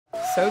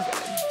so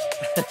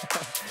good.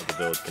 The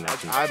village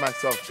connection. I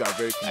myself got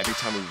very confused every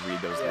time we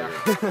read those lyrics.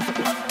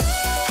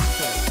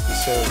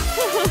 So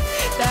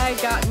That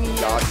got me.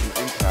 God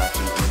can impact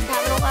you.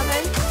 Cabin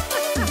 11.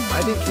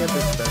 I think camp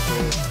is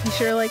special. Be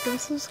sure to like and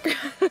subscribe.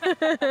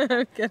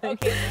 I'm kidding.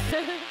 Okay.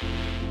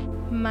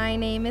 My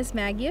name is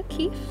Maggie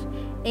O'Keefe,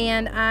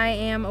 and I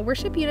am a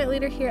worship unit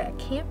leader here at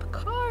Camp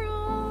Carl.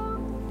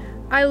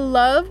 I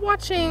love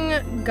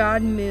watching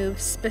God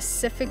move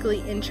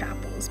specifically in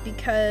chapels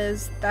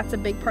because that's a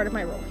big part of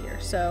my role here.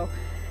 So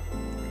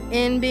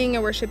in being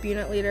a worship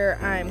unit leader,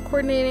 I'm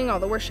coordinating all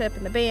the worship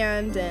and the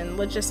band and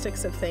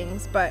logistics of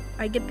things, but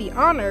I get the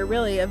honor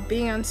really of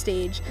being on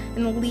stage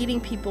and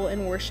leading people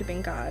in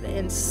worshiping God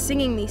and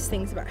singing these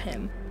things about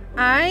Him.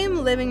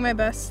 I'm living my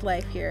best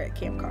life here at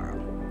Camp Carl.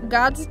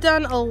 God's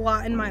done a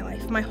lot in my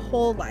life, my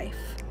whole life.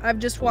 I've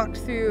just walked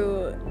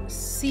through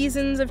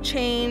seasons of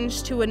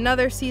change to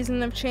another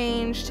season of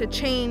change to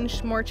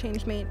change, more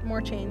change,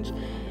 more change.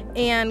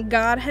 And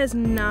God has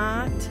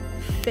not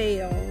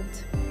failed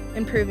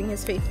in proving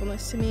His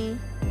faithfulness to me.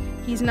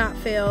 He's not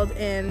failed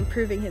in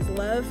proving His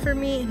love for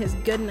me and His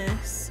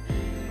goodness.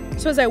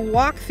 So as I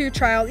walk through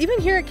trials, even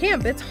here at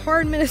camp, it's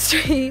hard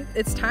ministry.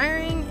 It's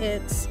tiring.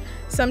 It's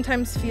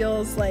sometimes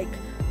feels like,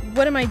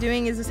 what am I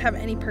doing? Does this have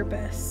any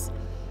purpose?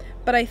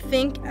 But I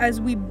think as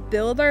we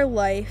build our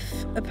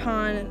life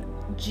upon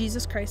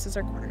Jesus Christ as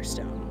our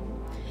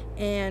cornerstone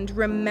and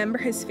remember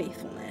His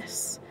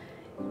faithfulness,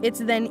 it's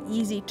then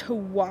easy to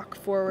walk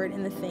forward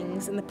in the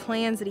things and the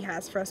plans that He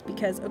has for us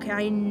because, okay,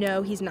 I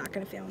know He's not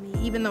going to fail me.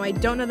 Even though I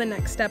don't know the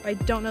next step, I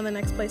don't know the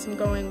next place I'm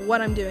going,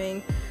 what I'm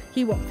doing,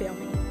 He won't fail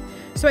me.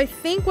 So I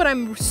think what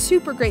I'm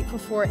super grateful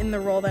for in the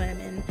role that I'm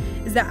in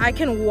is that I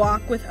can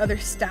walk with other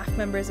staff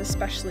members,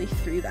 especially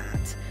through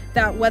that.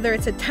 That whether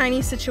it's a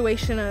tiny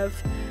situation of,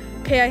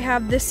 okay, I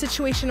have this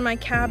situation in my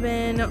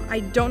cabin I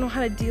don't know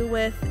how to deal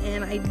with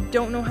and I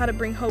don't know how to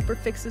bring hope or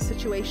fix the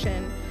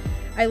situation.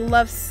 I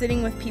love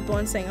sitting with people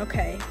and saying,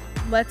 okay,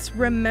 let's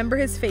remember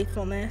His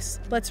faithfulness.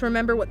 Let's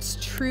remember what's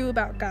true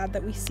about God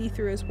that we see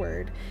through His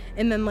Word.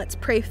 And then let's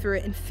pray through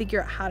it and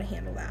figure out how to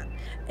handle that.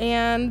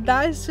 And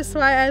that is just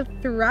why I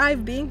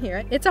thrive being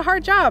here. It's a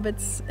hard job.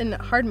 It's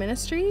a hard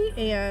ministry,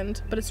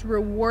 but it's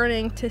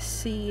rewarding to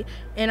see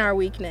in our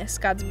weakness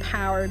God's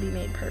power be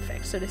made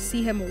perfect. So to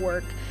see Him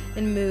work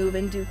and move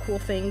and do cool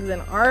things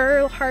in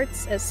our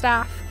hearts as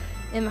staff,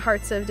 in the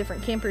hearts of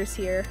different campers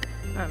here,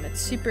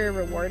 it's super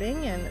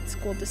rewarding and it's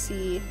cool to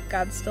see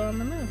God still on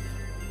the move.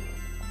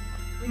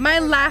 My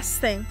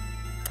last thing,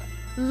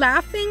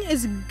 laughing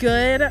is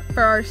good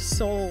for our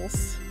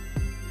souls.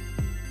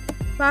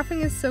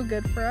 Laughing is so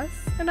good for us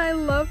and I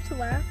love to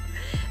laugh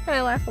and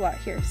I laugh a lot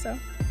here, so.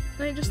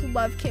 And I just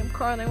love Camp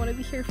Carl and I want to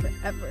be here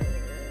forever.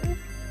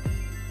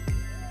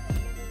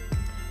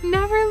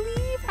 Never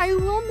leave, I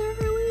will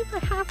never leave, I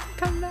have to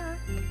come back.